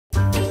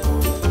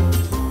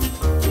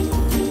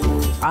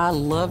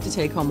love to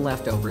take home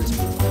leftovers.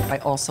 I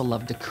also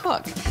love to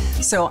cook.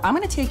 So I'm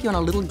gonna take you on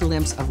a little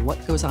glimpse of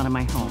what goes on in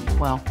my home.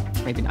 Well,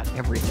 maybe not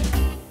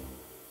everything.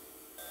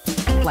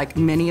 Like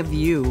many of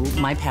you,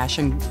 my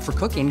passion for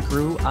cooking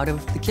grew out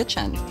of the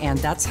kitchen, and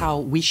that's how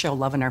we show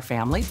love in our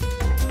family.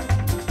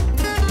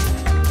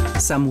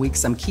 Some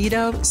weeks I'm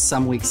keto,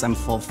 some weeks I'm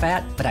full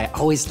fat, but I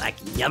always like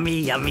yummy,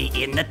 yummy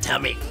in the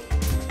tummy.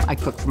 I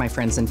cook for my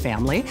friends and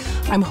family.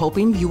 I'm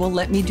hoping you will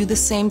let me do the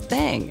same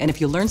thing. And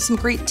if you learn some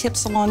great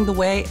tips along the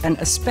way, and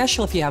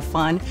especially if you have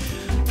fun,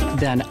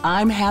 then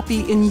I'm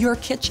happy in your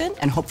kitchen,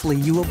 and hopefully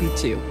you will be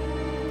too.